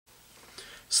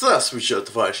So that's Sweet Show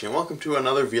Tavashi, and welcome to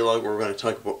another vlog where we're going to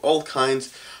talk about all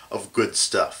kinds of good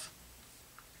stuff.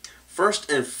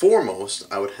 First and foremost,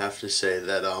 I would have to say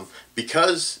that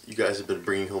because you guys have been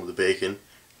bringing home the bacon,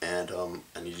 and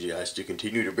I need you guys to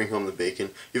continue to bring home the bacon,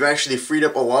 you've actually freed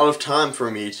up a lot of time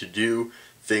for me to do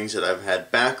things that I've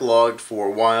had backlogged for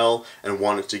a while and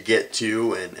wanted to get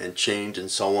to and change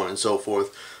and so on and so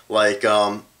forth. Like,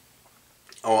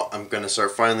 I'm going to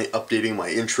start finally updating my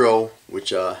intro, which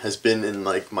has been in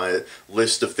like my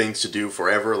list of things to do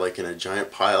forever, like in a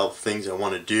giant pile of things I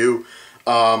want to do.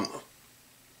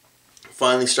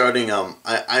 Finally starting,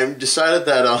 I've decided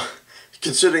that,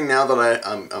 considering now that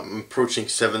I'm approaching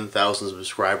 7,000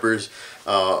 subscribers,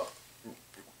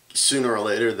 sooner or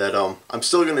later, that I'm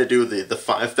still going to do the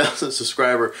 5,000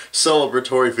 subscriber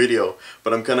celebratory video,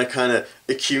 but I'm going to kind of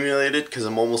accumulate it because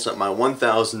I'm almost at my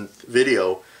 1,000th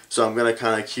video. So I'm going to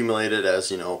kind of accumulate it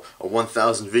as, you know, a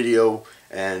 1,000 video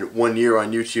and 1 year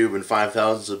on YouTube and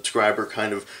 5,000 subscriber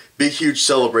kind of big huge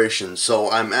celebration. So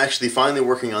I'm actually finally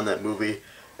working on that movie,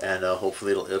 and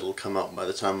hopefully it'll come out by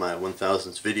the time my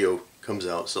 1,000th video comes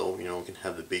out. So, you know, we can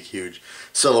have the big huge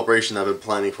celebration I've been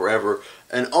planning forever.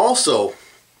 And also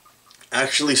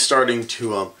actually starting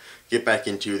to get back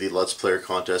into the Let's Player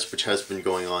contest, which has been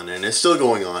going on and is still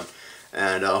going on.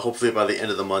 And hopefully by the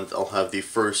end of the month I'll have the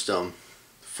first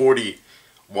 40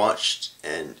 watched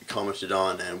and commented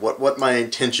on, and what my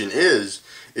intention is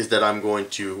that I'm going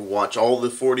to watch all the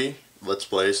 40 Let's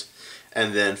Plays,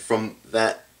 and then from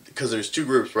that, because there's two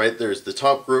groups, right? There's the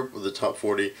top group with the top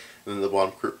 40, and then the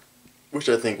bottom group, which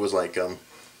I think was like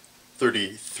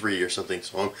 33 or something.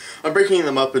 So I'm breaking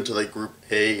them up into like group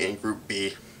A and group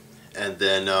B, and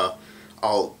then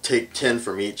I'll take 10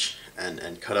 from each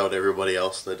and cut out everybody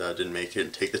else that didn't make it,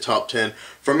 and take the top 10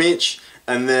 from each.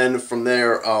 And then from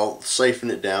there, I'll siphon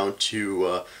it down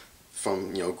to,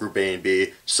 from, you know, group A and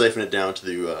B, siphon it down to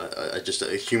the, just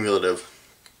a cumulative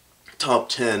top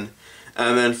 10.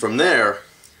 And then from there,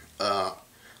 I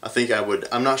think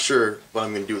I'm not sure what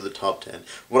I'm going to do with the top 10.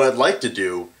 What I'd like to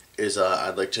do is,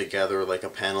 I'd like to gather like a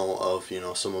panel of, you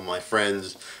know, some of my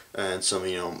friends and some,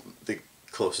 you know, the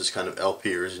closest kind of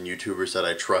LPers and YouTubers that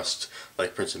I trust,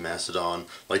 like Prince of Macedon,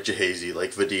 like Jahazy,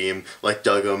 like Vadim, like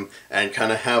Dugum, and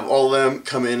kind of have all of them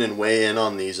come in and weigh in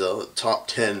on these top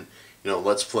 10, you know,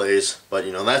 Let's Plays. But,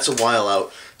 you know, that's a while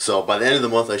out, so by the end of the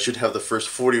month I should have the first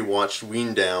 40 watched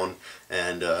weaned down,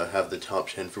 and have the top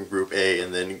 10 from Group A,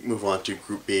 and then move on to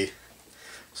Group B.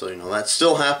 So, you know, that's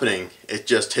still happening. It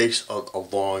just takes a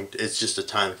long, it's just a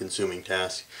time-consuming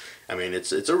task. I mean,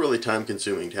 it's a really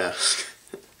time-consuming task.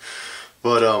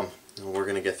 But, we're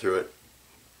going to get through it.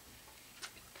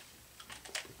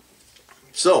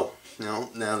 So, you know,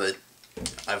 now that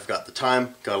I've got the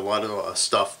time, got a lot of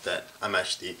stuff that I'm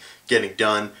actually getting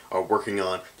done or working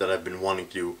on that I've been wanting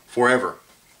to do forever.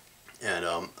 And,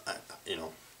 you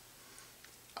know,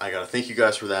 I got to thank you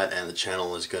guys for that, and the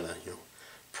channel is going to, you know,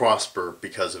 prosper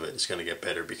because of it. It's going to get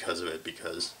better because of it,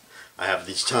 because I have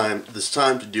this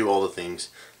time to do all the things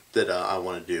that I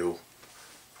want to do.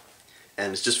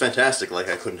 And it's just fantastic. Like,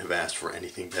 I couldn't have asked for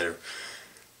anything better.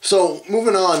 So,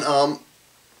 moving on,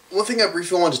 one thing I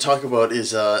briefly wanted to talk about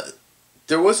is,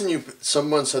 there was a new,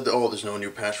 someone said that, oh, there's no new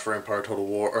patch for Empire Total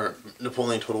War, or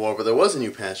Napoleon Total War, but there was a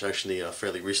new patch, actually,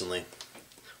 fairly recently.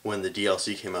 When the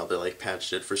DLC came out, they, like,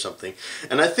 patched it for something.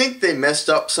 And I think they messed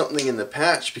up something in the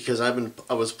patch, because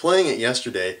I was playing it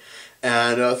yesterday,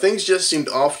 and things just seemed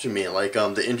off to me. Like,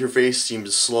 the interface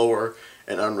seemed slower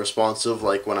and unresponsive,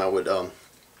 like when I would,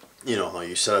 you know how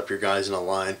you set up your guys in a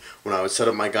line. When I would set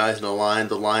up my guys in a line,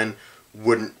 the line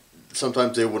wouldn't,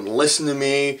 sometimes they wouldn't listen to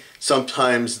me.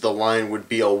 Sometimes the line would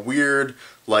be all weird,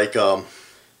 like, you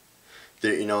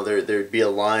know, there'd be a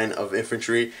line of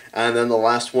infantry, and then the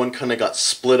last one kind of got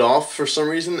split off for some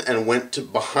reason and went to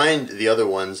behind the other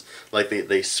ones. Like,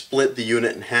 they split the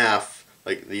unit in half,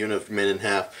 like the unit of men in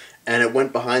half, and it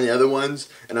went behind the other ones,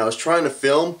 and I was trying to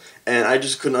film, and I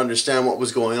just couldn't understand what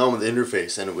was going on with the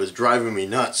interface, and it was driving me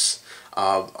nuts.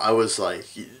 I was like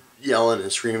yelling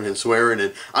and screaming and swearing,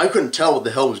 and I couldn't tell what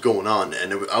the hell was going on,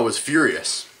 and I was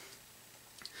furious.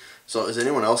 So is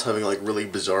anyone else having like really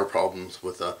bizarre problems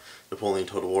with Napoleon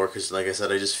Total War? Because like I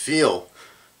said, I just feel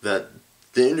that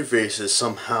the interface has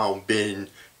somehow been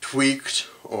tweaked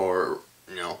or,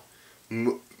 you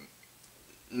know,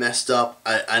 messed up.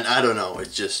 I don't know.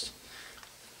 It's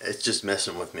just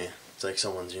messing with me. It's like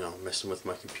someone's, you know, messing with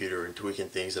my computer and tweaking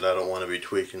things that I don't want to be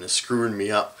tweaked, and it's screwing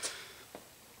me up.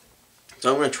 So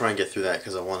I'm going to try and get through that,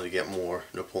 because I wanted to get more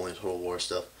Napoleon Total War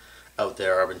stuff out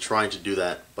there. I've been trying to do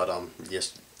that, but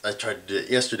yes, I tried to do it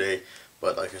yesterday,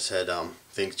 but like I said,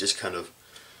 things just kind of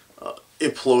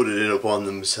imploded in upon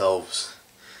themselves.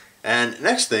 And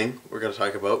next thing we're going to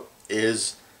talk about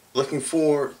is looking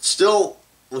for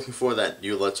that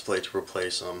new Let's Play to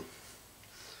replace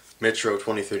Metro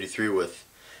 2033 with.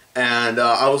 And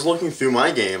I was looking through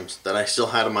my games that I still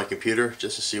had on my computer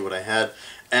just to see what I had,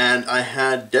 and I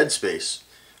had Dead Space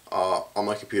on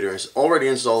my computer. It's already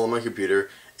installed on my computer,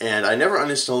 and I never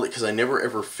uninstalled it because I never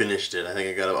ever finished it. I think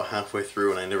I got about halfway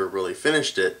through and I never really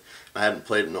finished it. I hadn't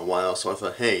played it in a while, so I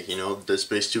thought, hey, you know, Dead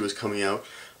Space 2 is coming out.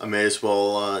 I may as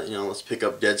well, you know, let's pick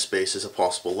up Dead Space as a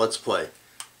possible Let's Play.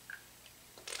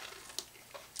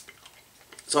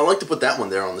 So I like to put that one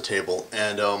there on the table,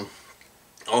 and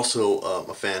also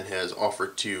a fan has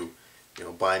offered to, you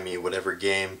know, buy me whatever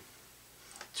game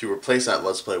to replace that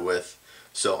Let's Play with.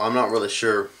 So I'm not really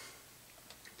sure.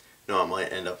 You know, I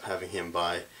might end up having him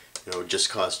buy, you know, Just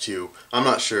Cause 2. I'm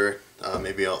not sure.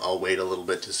 Maybe I'll wait a little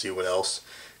bit to see what else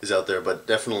is out there. But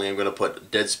definitely I'm going to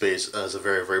put Dead Space as a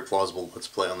very, very plausible Let's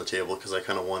Play on the table, because I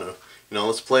kind of want to, you know,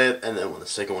 let's play it, and then when the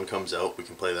second one comes out, we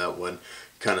can play that one,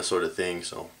 kind of sort of thing.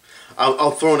 So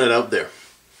I'll throw it out there,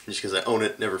 just because I own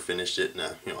it, never finished it,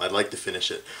 and you know, I'd like to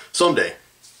finish it someday.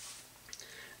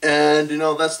 And you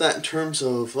know, that's that in terms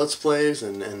of Let's Plays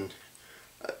and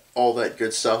all that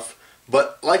good stuff.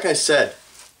 But like I said,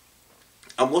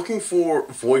 I'm looking for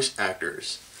voice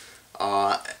actors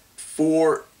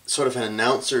for sort of an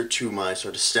announcer to my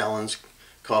sort of Stalin's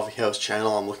Coffee House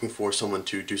channel. I'm looking for someone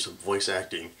to do some voice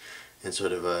acting and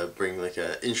sort of bring like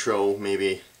an intro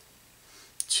maybe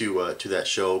to that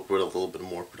show, put a little bit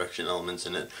more production elements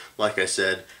in it, like I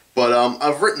said. But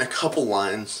I've written a couple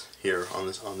lines here on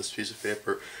this piece of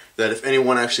paper that if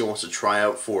anyone actually wants to try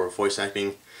out for a voice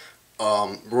acting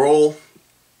role,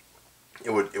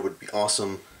 it would be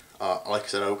awesome. Like I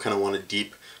said, I kind of want a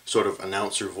deep sort of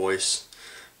announcer voice.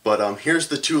 But here's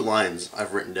the 2 lines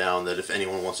I've written down that if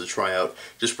anyone wants to try out,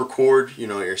 just record, you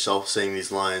know, yourself saying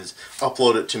these lines,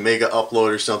 upload it to Mega Upload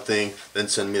or something, then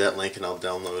send me that link and I'll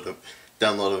download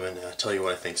them and tell you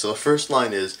what I think. So the first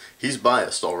line is, he's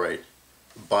biased, alright.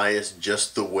 Biased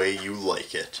just the way you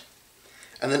like it.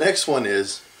 And the next one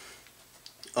is,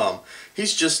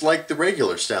 he's just like the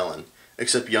regular Stalin,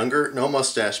 except younger, no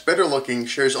mustache, better looking,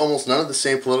 shares almost none of the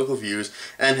same political views,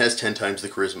 and has 10 times the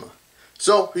charisma.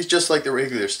 So, he's just like the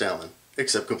regular Stalin,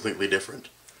 except completely different.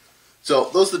 So,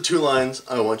 those are the 2 lines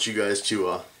I want you guys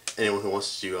to, anyone who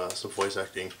wants to do some voice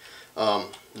acting,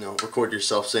 you know, record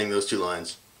yourself saying those 2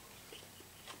 lines.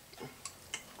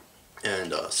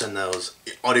 And send those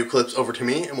audio clips over to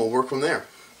me, and we'll work from there.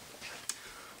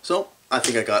 So, I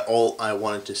think I got all I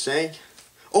wanted to say.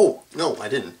 Oh, no, I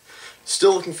didn't.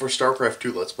 Still looking for StarCraft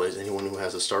 2 Let's Plays. Anyone who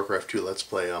has a StarCraft 2 Let's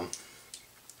Play, I'm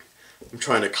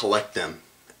trying to collect them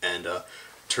and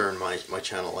turn my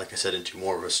channel, like I said, into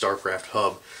more of a StarCraft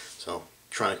hub. So,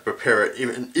 trying to prepare it,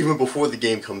 even before the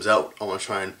game comes out, I want to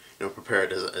try and, you know, prepare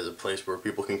it as a place where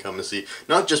people can come and see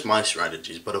not just my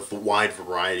strategies, but a wide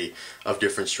variety of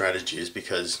different strategies,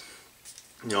 because,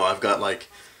 you know, I've got like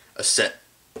a set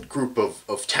group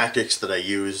of tactics that I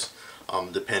use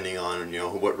depending on, you know,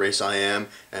 what race I am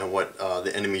and what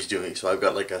the enemy's doing. So I've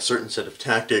got like a certain set of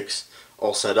tactics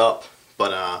all set up,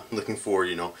 but looking for,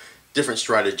 you know, different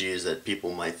strategies that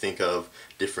people might think of,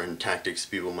 different tactics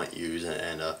people might use,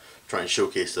 and try and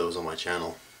showcase those on my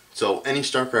channel. So any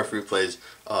StarCraft replays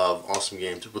of awesome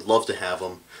games, would love to have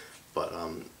them. But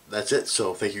that's it.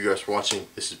 So thank you guys for watching.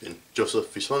 This has been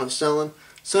Joseph Fisman of Stalin,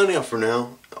 signing off for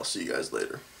now. I'll see you guys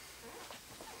later.